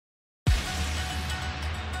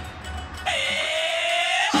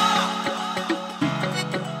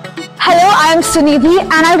I'm Sunidhi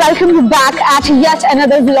and I welcome you back at yet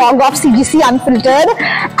another vlog of CGC Unfiltered.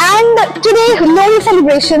 And today Lohri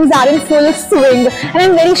celebrations are in full swing and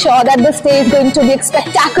I'm very sure that this day is going to be a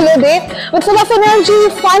spectacular day with full of energy,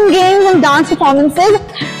 fun games and dance performances.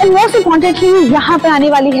 And most importantly, यहाँ पर आने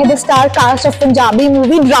वाली है the star cast of Punjabi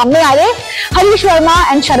movie drama वाले Arsh Sharma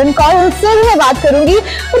and Sharan Kaur. उनसे भी मैं बात करूँगी,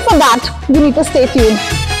 but for that you need to stay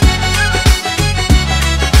tuned.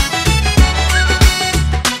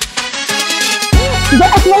 The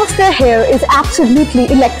atmosphere here is absolutely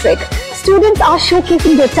electric. Students are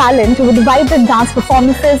showcasing their talent with vibrant dance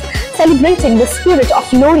performances, celebrating the spirit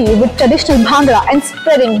of Lohri with traditional Bhangra and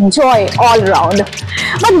spreading joy all around.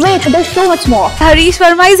 But wait, there's so much more. Arsh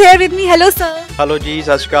Sharma is here with me. Hello sir. Hello जी,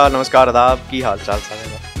 सत श्री अकाल, नमस्कार, आदाब, की हाल चाल सारे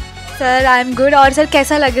का? Sir, I am good. और sir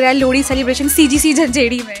कैसा लग रहा है लोहड़ी सेलिब्रेशन CGC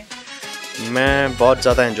झंझेड़ी में? मैं बहुत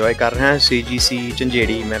ज़्यादा एंजॉय कर रहा हूँ CGC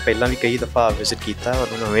झंझेड़ी। मैं पहला भी कई दफ़ा विजिट किया और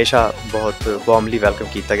उन्हें हमेशा बहुत वार्मली वेलकम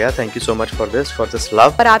किया गया। Thank you so much for this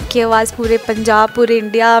love. और आपकी आवाज़ पूरे पंजाब, पूरे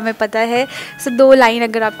इंडिया में पता है। सर 2 लाइन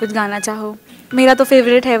अगर आप कुछ गाना चाहो। मेरा तो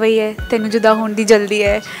फेवरेट है वही है, तेनू जुदा होने दी जल्दी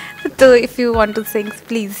है। तो if you want to sing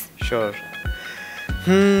please. Sure.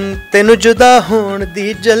 तेनू जुदा होने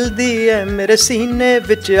दी जल्दी है, मेरे सीने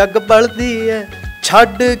विच अग बलदी है,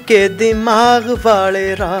 छड़ के दिमाग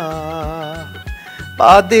वाले राह,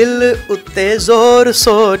 पा दिल उत्ते जोर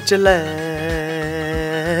सोच ले,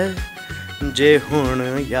 जे हुण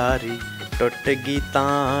यारी टुट गई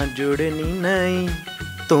तां जुड़नी नहीं,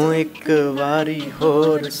 तू एक वारी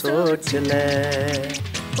होर सोच ले।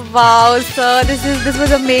 Wow, sir, this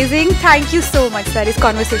was amazing. Thank you so much, sir. This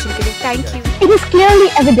conversation के लिए, thank you. It is clearly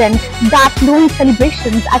evident that Lohri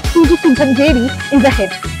celebrations at CGC Jhanjeri is a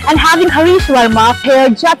hit, and having Arsh Sharma here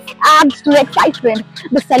just adds to the excitement.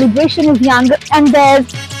 The celebration is young, and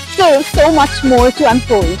there's still so much more to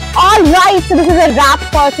unfold. All right, so this is a wrap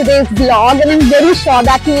for today's vlog, and I'm very sure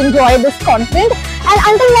that you enjoyed this content. And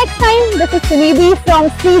until next time, this is Sunidhi from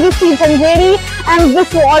CGC Jhanjeri, and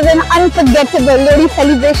this was an unforgettable Lohri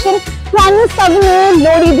celebration. ਤੁਹਾਨੂੰ ਸਭ ਨੂੰ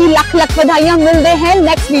ਲੋਹੜੀ ਦੀ ਲੱਖ ਲੱਖ ਵਧਾਈਆਂ। ਮਿਲਦੇ हैं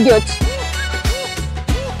next video 'ਚ।